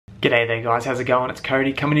G'day there guys, how's it going? It's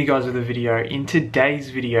Cody coming to you guys with a video. In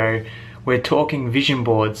today's video, we're talking vision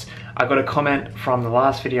boards. I got a comment from the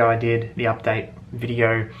last video I did, the update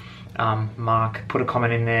video. Mark put a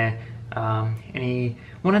comment in there and he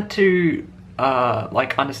wanted to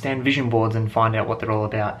understand vision boards and find out what they're all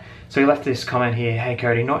about. So he left this comment here, "Hey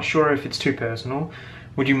Cody, not sure if it's too personal.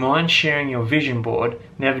 Would you mind sharing your vision board?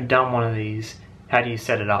 Never done one of these. How do you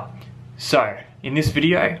set it up?" So in this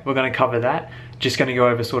video, we're going to cover that. Just going to go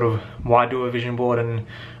over sort of why do a vision board, and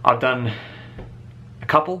I've done a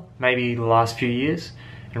couple, maybe the last few years.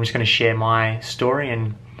 And I'm just going to share my story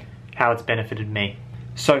and how it's benefited me.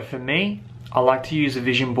 So for me, I like to use a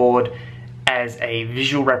vision board as a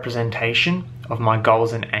visual representation of my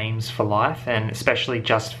goals and aims for life, and especially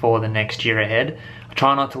just for the next year ahead. I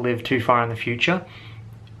try not to live too far in the future,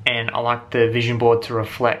 and I like the vision board to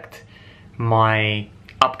reflect my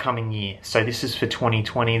upcoming year. So this is for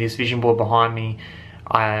 2020, this vision board behind me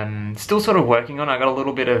I'm still sort of working on. I got a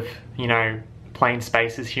little bit of, plain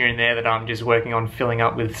spaces here and there that I'm just working on filling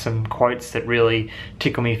up with some quotes that really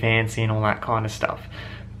tickle me fancy and all that kind of stuff.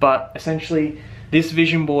 But essentially, this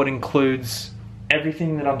vision board includes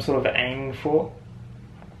everything that I'm sort of aiming for,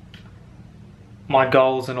 my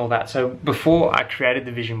goals and all that. So before I created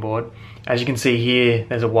the vision board, as you can see here,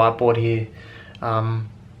 there's a whiteboard here.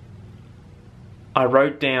 I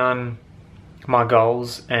wrote down my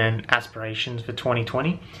goals and aspirations for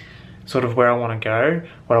 2020, sort of where I want to go,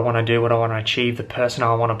 what I want to do, what I want to achieve, the person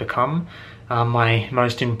I want to become, my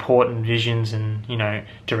most important visions and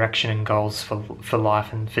direction and goals for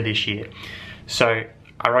life and for this year. So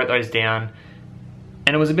I wrote those down,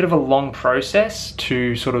 and it was a bit of a long process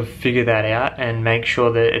to sort of figure that out and make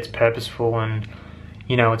sure that it's purposeful and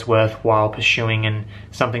it's worthwhile pursuing and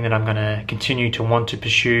something that I'm going to continue to want to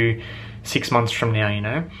pursue 6 months from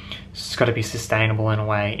now. It's got to be sustainable in a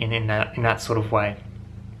way, in that sort of way.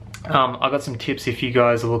 I got some tips if you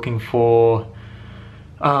guys are looking for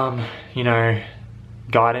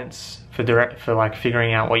guidance for like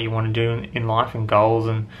figuring out what you want to do in life and goals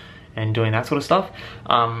and doing that sort of stuff.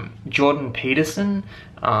 Jordan Peterson,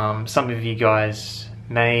 some of you guys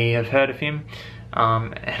may have heard of him,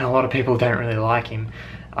 and a lot of people don't really like him.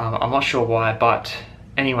 I'm not sure why, but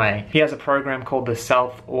anyway, he has a program called the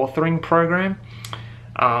Self-Authoring Program,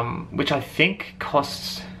 which I think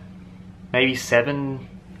costs maybe $7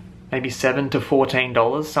 to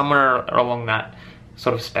 $14, somewhere along that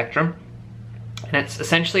sort of spectrum. And it's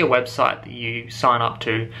essentially a website that you sign up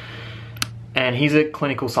to, and he's a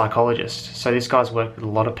clinical psychologist. So this guy's worked with a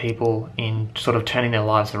lot of people in sort of turning their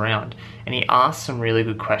lives around, and he asks some really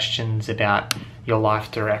good questions about your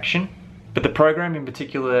life direction. But the program in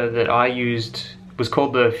particular that I used was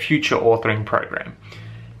called the Future Authoring Program.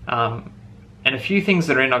 And a few things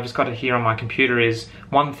that are in, I've just got it here on my computer, is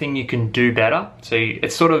one thing you can do better. So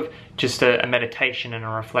it's sort of just a meditation and a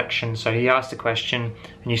reflection. So he asks a question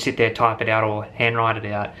and you sit there, type it out or handwrite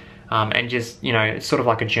it out. And just, it's sort of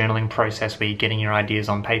like a journaling process where you're getting your ideas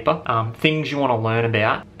on paper. Things you want to learn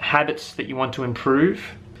about, habits that you want to improve,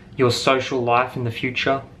 your social life in the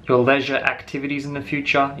future, your leisure activities in the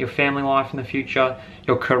future, your family life in the future,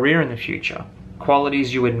 your career in the future,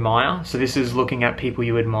 qualities you admire. So this is looking at people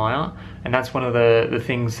you admire, and that's one of the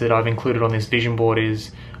things that I've included on this vision board.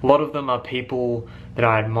 Is a lot of them are people that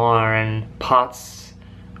I admire and parts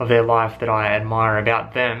of their life that I admire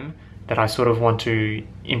about them that I sort of want to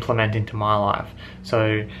implement into my life.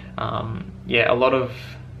 So yeah, a lot of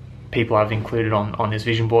people I've included on this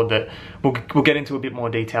vision board that we'll get into a bit more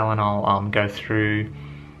detail, and I'll go through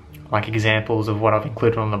like examples of what I've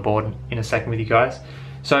included on the board in a second with you guys.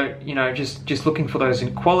 So, just looking for those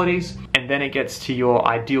qualities, and then it gets to your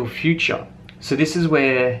ideal future. So this is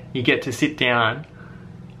where you get to sit down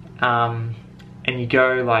and you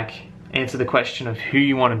go answer the question of who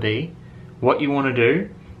you want to be, what you want to do,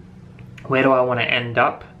 where do I want to end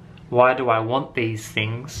up, why do I want these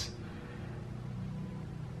things,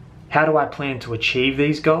 how do I plan to achieve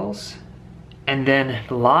these goals, and then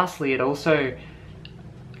lastly, it also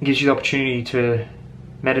gives you the opportunity to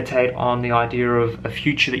meditate on the idea of a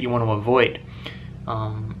future that you want to avoid.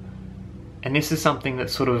 And this is something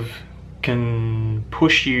that sort of can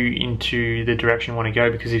push you into the direction you want to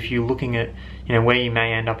go, because if you're looking at where you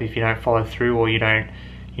may end up if you don't follow through or you don't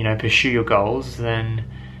pursue your goals, then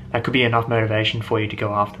that could be enough motivation for you to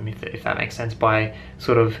go after them, if that makes sense, by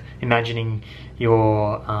sort of imagining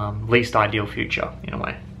your least ideal future in a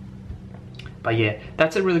way. But yeah,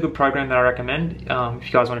 that's a really good program that I recommend. If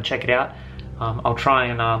you guys want to check it out, I'll try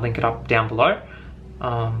and link it up down below.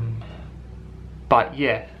 But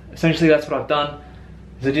yeah, essentially that's what I've done.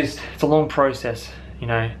 It's a long process,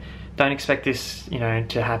 Don't expect this,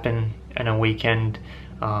 to happen in a weekend.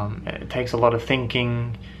 It takes a lot of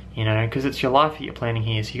thinking, you know, because it's your life that you're planning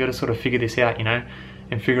here, so you got to sort of figure this out, you know,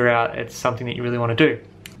 and figure out it's something that you really want to do.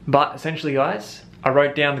 But essentially, guys, I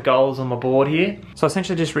wrote down the goals on my board here. So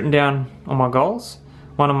essentially just written down all my goals.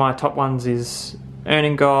 One of my top ones is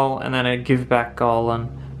earning goal, and then a give back goal, and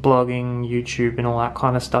blogging, YouTube, and all that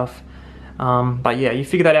kind of stuff. But yeah, you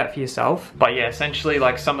figure that out for yourself. But yeah, essentially,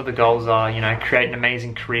 like, some of the goals are, you know, create an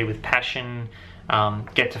amazing career with passion,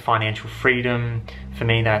 get to financial freedom. For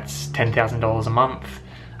me, that's $10,000 a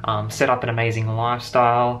month. Set up an amazing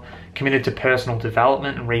lifestyle, committed to personal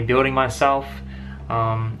development and rebuilding myself,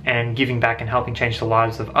 and giving back and helping change the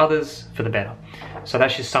lives of others for the better. So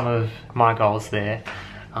that's just some of my goals there.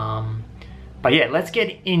 But yeah, let's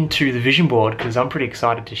get into the vision board, because I'm pretty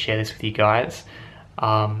excited to share this with you guys.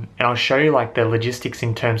 And I'll show you like the logistics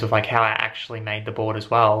in terms of like how I actually made the board as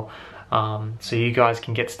well. So you guys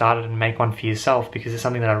can get started and make one for yourself, because it's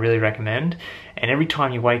something that I really recommend. And every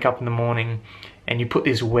time you wake up in the morning and you put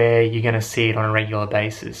this where you're going to see it on a regular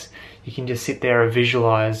basis, you can just sit there and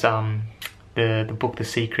visualize. The book The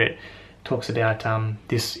Secret talks about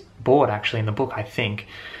this board actually in the book, I think.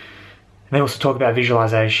 And they also talk about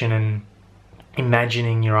visualization and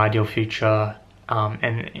imagining your ideal future.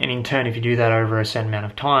 And in turn, if you do that over a certain amount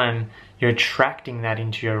of time, you're attracting that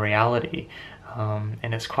into your reality.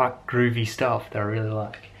 And it's quite groovy stuff that I really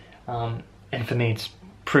like. And for me, it's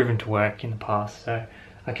proven to work in the past, so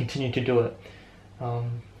I continue to do it.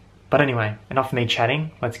 But anyway, enough of me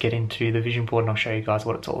chatting. Let's get into the vision board and I'll show you guys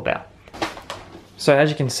what it's all about. So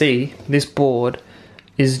as you can see, this board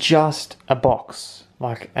is just a box,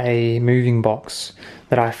 like a moving box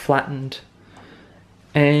that I flattened.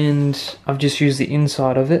 And I've just used the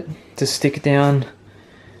inside of it to stick down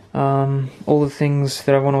all the things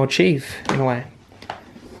that I want to achieve in a way.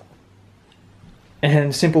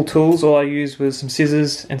 And simple tools, all I used was some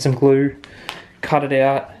scissors and some glue. Cut it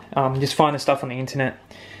out, just find the stuff on the internet.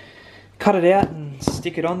 Cut it out and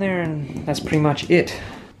stick it on there, and that's pretty much it.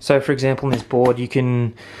 So for example, on this board you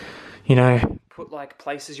can, you know, put like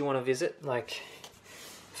places you want to visit. Like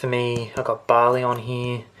for me, I've got Bali on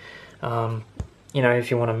here. You know,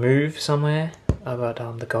 if you want to move somewhere, I've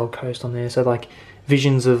got the Gold Coast on there. So like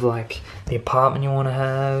visions of like the apartment you want to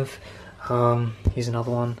have. Here's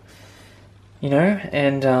another one. You know,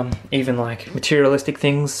 and even like materialistic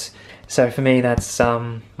things. So for me, that's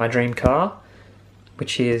my dream car,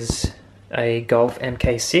 which is a Golf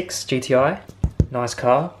MK6 GTI. Nice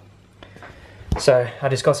car. So I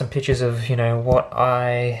just got some pictures of, you know, what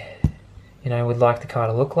I, you know, would like the car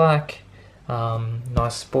to look like.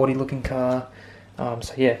 Nice sporty looking car.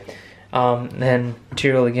 So yeah. Then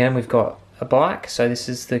material again, we've got a bike. So this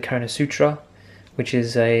is the Kona Sutra, which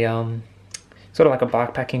is a sort of like a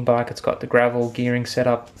bikepacking bike. It's got the gravel gearing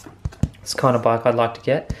setup. It's the kind of bike I'd like to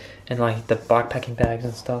get, and like the bikepacking bags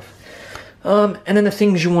and stuff. And then the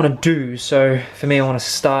things you want to do. So for me, I want to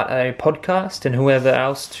start a podcast, and whoever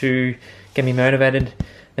else to get me motivated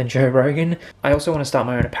than Joe Rogan. I also want to start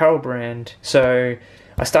my own apparel brand. So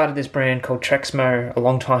I started this brand called Trexmo a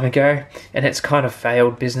long time ago, and it's kind of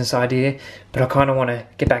failed business idea, but I kind of want to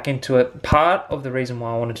get back into it. Part of the reason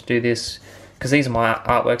why I wanted to do this, because these are my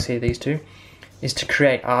artworks here, these two, is to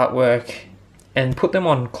create artwork and put them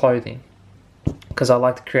on clothing, because I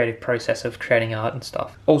like the creative process of creating art and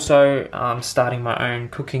stuff. Also, starting my own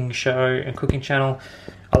cooking show and cooking channel.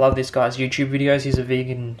 I love this guy's YouTube videos. He's a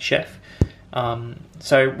vegan chef.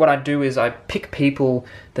 So what I do is I pick people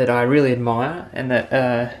that I really admire and that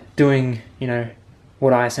are doing, you know,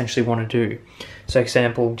 what I essentially want to do. So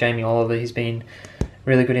example, Jamie Oliver, he's been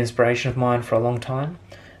really good inspiration of mine for a long time,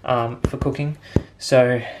 for cooking.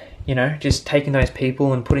 So, you know, just taking those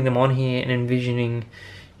people and putting them on here and envisioning,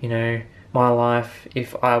 you know, my life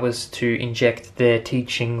if I was to inject their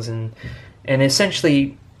teachings and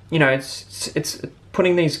essentially, you know, it's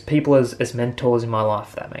putting these people as mentors in my life,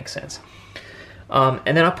 if that makes sense.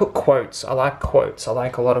 And then I put quotes. I like quotes. I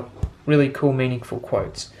like a lot of really cool, meaningful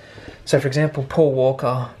quotes. So for example, Paul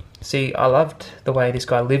Walker. See, I loved the way this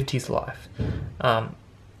guy lived his life. And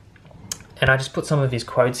I just put some of his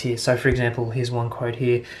quotes here. So for example, here's one quote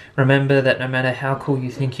here. Remember that no matter how cool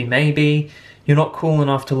you think you may be, you're not cool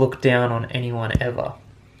enough to look down on anyone ever.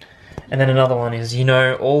 And then another one is, you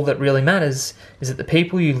know, all that really matters is that the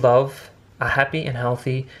people you love are happy and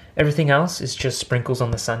healthy. Everything else is just sprinkles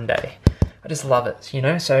on the sundae. I just love it, you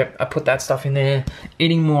know, so I put that stuff in there.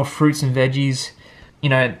 Eating more fruits and veggies. You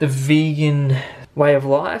know, the vegan way of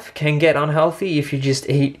life can get unhealthy if you just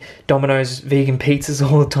eat Domino's vegan pizzas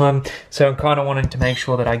all the time. So I'm kind of wanting to make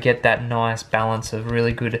sure that I get that nice balance of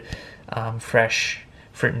really good fresh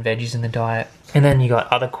fruit and veggies in the diet. And then you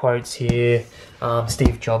got other quotes here,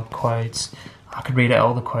 Steve Jobs quotes, I could read out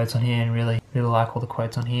all the quotes on here and really like all the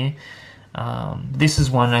quotes on here. This is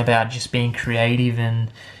one about just being creative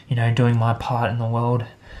and, you know, doing my part in the world.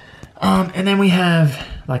 And then we have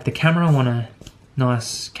like the camera. I want a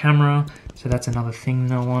nice camera, so that's another thing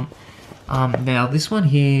that I want. Now this one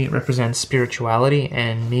here represents spirituality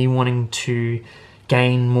and me wanting to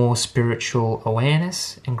gain more spiritual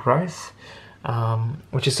awareness and growth,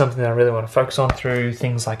 which is something that I really want to focus on through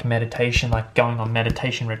things like meditation, like going on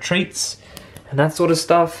meditation retreats and that sort of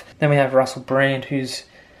stuff. Then we have Russell Brand, who's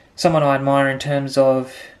someone I admire in terms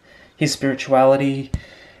of his spirituality.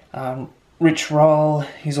 Rich Roll,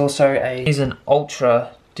 he's an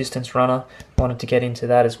ultra distance runner, wanted to get into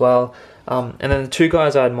that as well. And then the two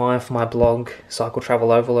guys I admire for my blog, Cycle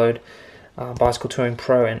Travel Overload, Bicycle Touring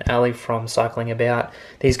Pro, and Ali from Cycling About.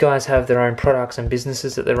 These guys have their own products and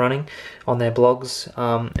businesses that they're running on their blogs,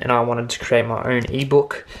 and I wanted to create my own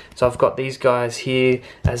ebook. So I've got these guys here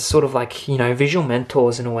as sort of like, you know, visual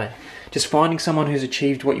mentors in a way. Just finding someone who's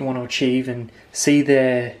achieved what you want to achieve and see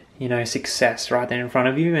their, you know, success right there in front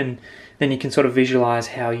of you, and then you can sort of visualize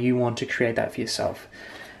how you want to create that for yourself.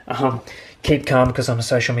 Keep Calm, because I'm a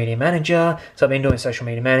social media manager, so I've been doing social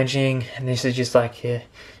media managing, and this is just like a,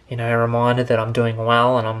 you know, a reminder that I'm doing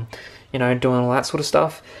well and I'm, you know, doing all that sort of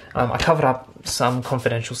stuff. I covered up some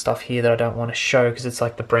confidential stuff here that I don't want to show because it's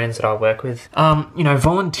like the brands that I work with. You know,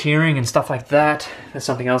 volunteering and stuff like that. That's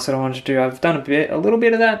something else that I wanted to do. I've done a little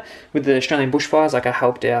bit of that with the Australian bushfires. Like I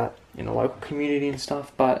helped out in the local community and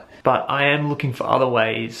stuff, but I am looking for other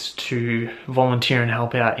ways to volunteer and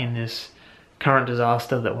help out in this current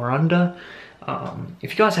disaster that we're under.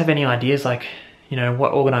 If you guys have any ideas, like, you know,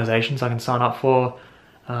 what organizations I can sign up for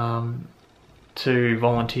to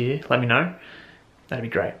volunteer, let me know. That'd be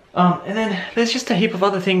great. And then there's just a heap of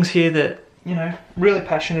other things here that, you know, really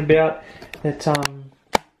passionate about, that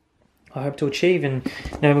I hope to achieve. And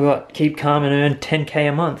you know, we've got Keep Calm and earn 10K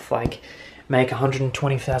a month, like make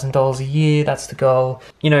 $120,000 a year. That's the goal.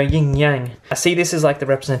 You know, yin yang. I see this as like the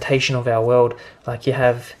representation of our world. Like you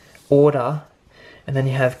have order and then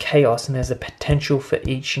you have chaos, and there's a potential for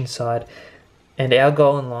each inside. And our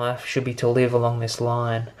goal in life should be to live along this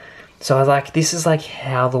line. So I was like, this is like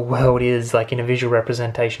how the world is, like in a visual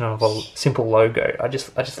representation of a simple logo. I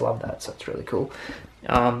just love that, so it's really cool. You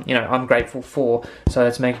know, I'm grateful for, so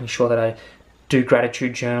it's making sure that I do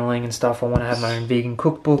gratitude journaling and stuff. I want to have my own vegan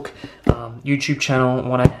cookbook, YouTube channel. I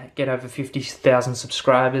want to get over 50,000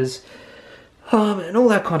 subscribers, and all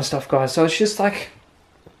that kind of stuff, guys. So it's just like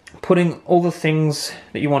putting all the things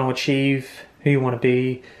that you want to achieve, who you want to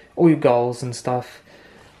be, all your goals and stuff,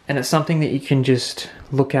 and it's something that you can just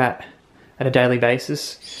look at a daily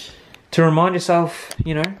basis to remind yourself,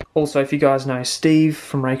 you know. Also, if you guys know Steve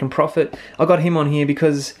from Rake and Profit, I got him on here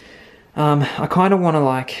because I kind of want to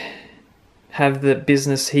like have the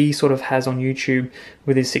business he sort of has on YouTube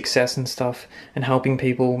with his success and stuff and helping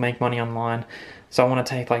people make money online. So I want to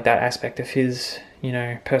take like that aspect of his, you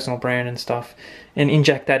know, personal brand and stuff and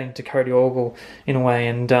inject that into Cody Ogle in a way.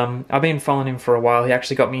 And I've been following him for a while. He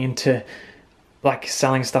actually got me into like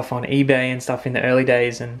selling stuff on eBay and stuff in the early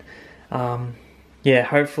days, and yeah,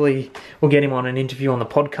 hopefully we'll get him on an interview on the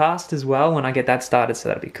podcast as well when I get that started, so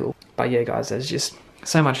that'd be cool. But yeah, guys, there's just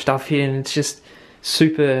so much stuff here, and it's just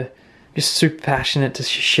super passionate to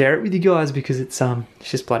share it with you guys because it's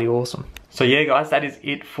just bloody awesome. So yeah, guys, that is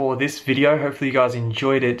it for this video. Hopefully you guys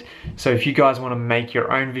enjoyed it. So if you guys want to make your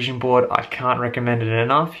own vision board, I can't recommend it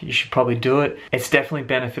enough. You should probably do it. It's definitely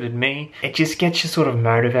benefited me. It just gets you sort of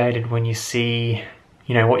motivated when you see,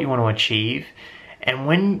 you know, what you want to achieve. And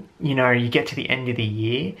when, you know, you get to the end of the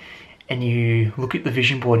year and you look at the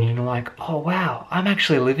vision board and you're like, oh wow, I'm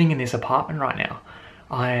actually living in this apartment right now.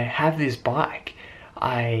 I have this bike.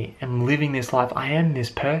 I am living this life. I am this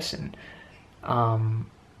person.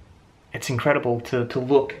 It's incredible to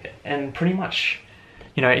look and pretty much,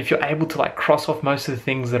 you know, if you're able to like cross off most of the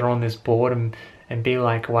things that are on this board and be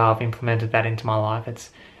like, wow, I've implemented that into my life,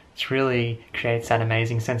 it's really creates that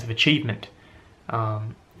amazing sense of achievement.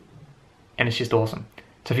 And it's just awesome.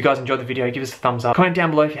 So if you guys enjoyed the video, give us a thumbs up. Comment down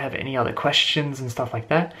below if you have any other questions and stuff like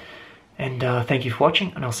that. And thank you for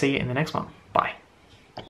watching, and I'll see you in the next one. Bye.